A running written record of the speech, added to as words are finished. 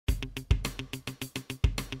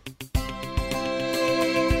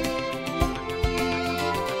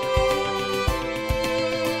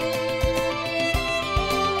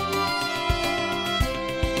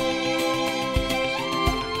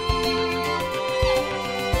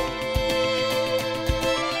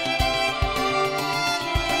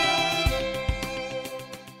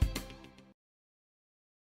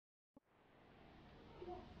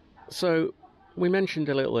So, we mentioned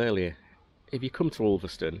a little earlier, if you come to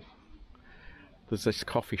Ulverston, there's this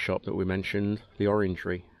coffee shop that we mentioned, the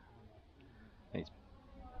Orangery. It's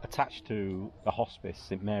attached to the Hospice,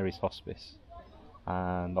 St Mary's Hospice,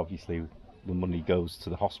 and obviously the money goes to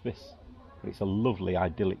the Hospice. But it's a lovely,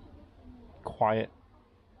 idyllic, quiet,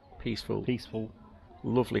 Peaceful,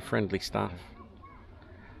 lovely, friendly staff.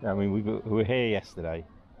 I mean, we were here yesterday,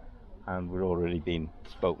 and we're already been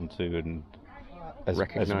spoken to and as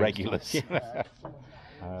regulars.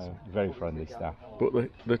 Very friendly staff.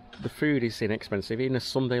 But the food is inexpensive. Even a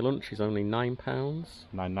Sunday lunch is only £9.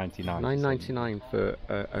 £9.99. £9.99 for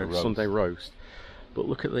a Sunday roast. But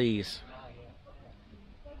look at these.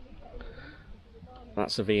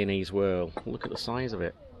 That's a Viennese whirl. Look at the size of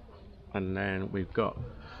it. And then we've got,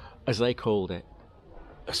 as they called it,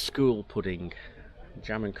 a school pudding,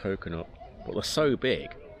 jam and coconut. But they're so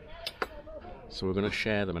big, so we're going to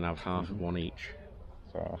share them and have half of one each.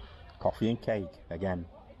 So, coffee and cake again.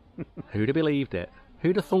 Who'd have believed it?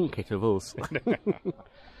 Who'd have thunk it of us?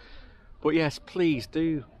 But yes, please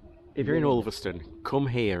do. If you're in Ulverston, come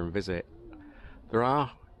here and visit. There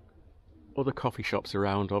are other coffee shops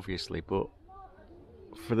around, obviously, but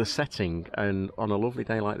for the setting and on a lovely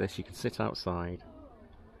day like this, you can sit outside.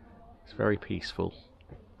 It's very peaceful.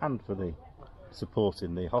 And for the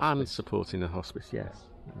supporting the hospice. And supporting the hospice, yes.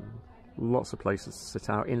 Lots of places to sit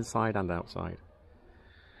out, inside and outside.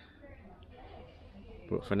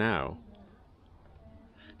 But for now,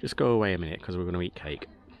 just go away a minute because we're going to eat cake.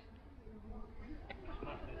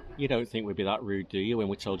 You don't think we'd be that rude, do you, when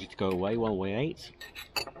we told you to go away while we ate?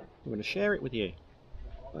 We're going to share it with you.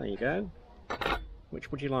 There you go.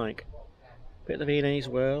 Which would you like? A bit of the Viennese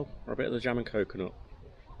whirl or a bit of the jam and coconut?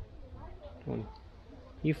 Come on.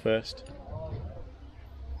 You first.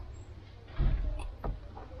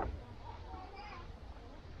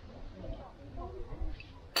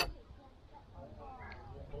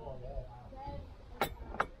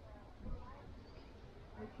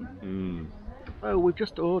 Oh, we've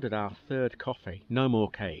just ordered our third coffee. No more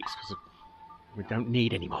cakes, because we don't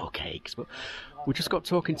need any more cakes. But we just got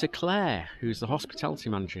talking to Claire, who's the hospitality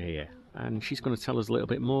manager here, and she's going to tell us a little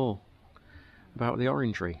bit more about the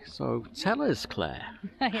Orangery. So tell us, Claire,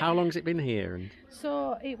 how long has it been here? And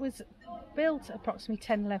so it was built approximately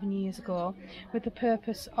 10-11 years ago with the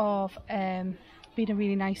purpose of being a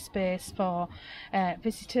really nice space for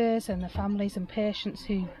visitors and the families and patients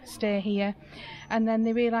who stay here. And then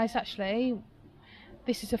they realised actually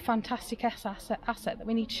this is a fantastic asset that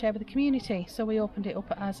we need to share with the community. So we opened it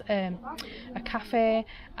up as a cafe,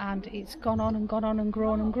 and it's gone on and grown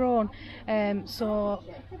and grown. So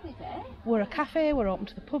we're a cafe, we're open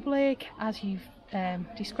to the public. As you've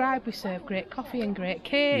described, we serve great coffee and great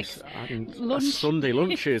cakes. Lunch. Sunday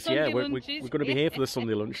lunches, Sunday yeah. lunches. We're going to be here for the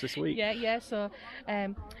Sunday lunch this week. Yeah. So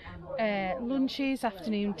lunches,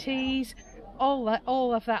 afternoon teas,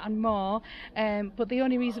 all of that and more. But the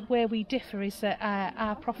only reason where we differ is that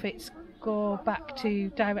our profits go back to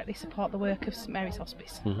directly support the work of St Mary's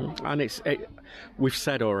Hospice. Mm-hmm. And we've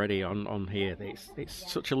said already on here that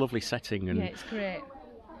it's such a lovely setting, and yeah, it's great.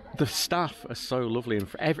 The staff are so lovely, and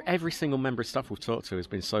every single member of staff we've talked to has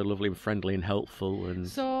been so lovely and friendly and helpful. And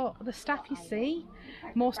so the staff, you see,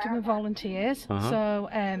 most of them are volunteers. So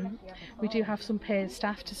we do have some paid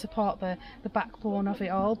staff to support the backbone of it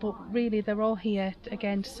all, but really they're all here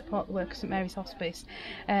again to support the work of St Mary's Hospice.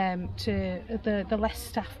 To the less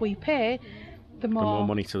staff we pay, the more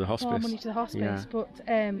money to the hospice. Yeah. But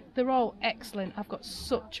they're all excellent. I've got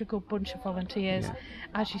such a good bunch of volunteers. Yeah.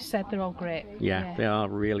 As you said, they're all great. Yeah, they are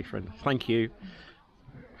really friendly. Thank you.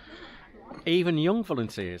 Even young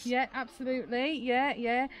volunteers. Yeah, absolutely.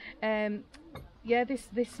 Yeah.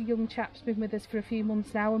 This young chap's been with us for a few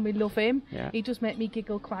months now, and we love him. Yeah. He does make me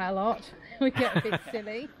giggle quite a lot. We get a bit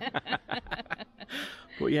silly.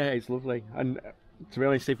 But yeah, it's lovely. And to be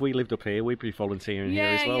honest, if we lived up here, we'd be volunteering here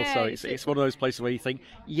as well. Yeah, so it's one of those places where you think,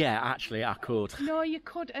 yeah, actually, I could. No, you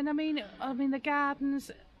could. And I mean, the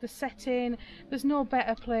gardens, the setting, there's no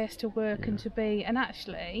better place to work and to be. And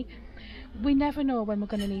actually, we never know when we're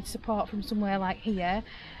going to need support from somewhere like here.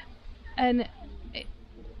 And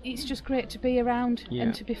it's just great to be around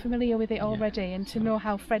and to be familiar with it already and to know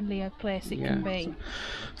how friendly a place it can be.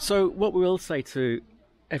 So what we will say to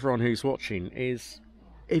everyone who's watching is,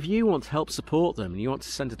 if you want to help support them and you want to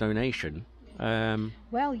send a donation,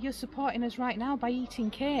 well, you're supporting us right now by eating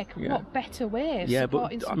cake. What better way of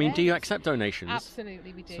supporting but I mean, do you accept donations?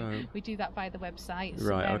 Absolutely, we do. So, we do that via the website, St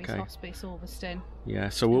Mary's Hospice, Ulverston. Yeah,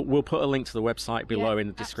 so we'll put a link to the website below in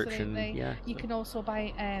the description. Absolutely. Yeah, you can also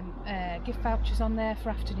buy gift vouchers on there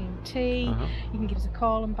for afternoon tea. You can give us a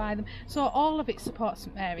call and buy them. So all of it supports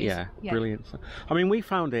St Mary's. Yeah, brilliant. I mean, we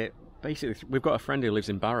found it basically, we've got a friend who lives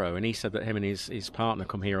in Barrow, and he said that him and his partner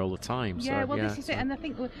come here all the time. Yeah, so, well, this is it, and I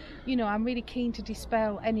think, you know, I'm really keen to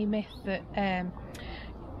dispel any myth that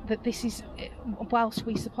that this is, whilst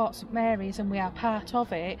we support St Mary's and we are part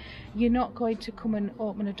of it, you're not going to come and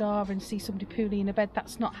open a door and see somebody pooling in a bed.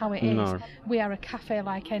 That's not how it is. No. We are a cafe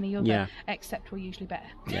like any other, Yeah. except we're usually better.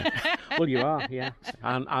 Yeah. Well, you are, yeah.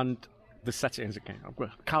 And the settings again. I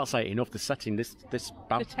can't say it enough. The setting, this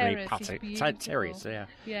balcony patio, terrace,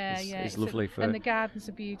 is lovely for. And the gardens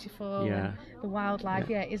are beautiful. Yeah. And the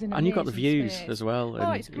wildlife, isn't it? And you've got the views as well.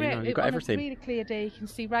 Oh, and, it's great. You know, you've got everything. On a really clear day, you can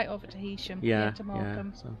see right over to Heysham. Yeah, to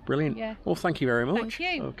Morecambe. So brilliant. Yeah. Well, thank you very much. Thank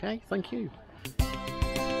you. Okay, thank you.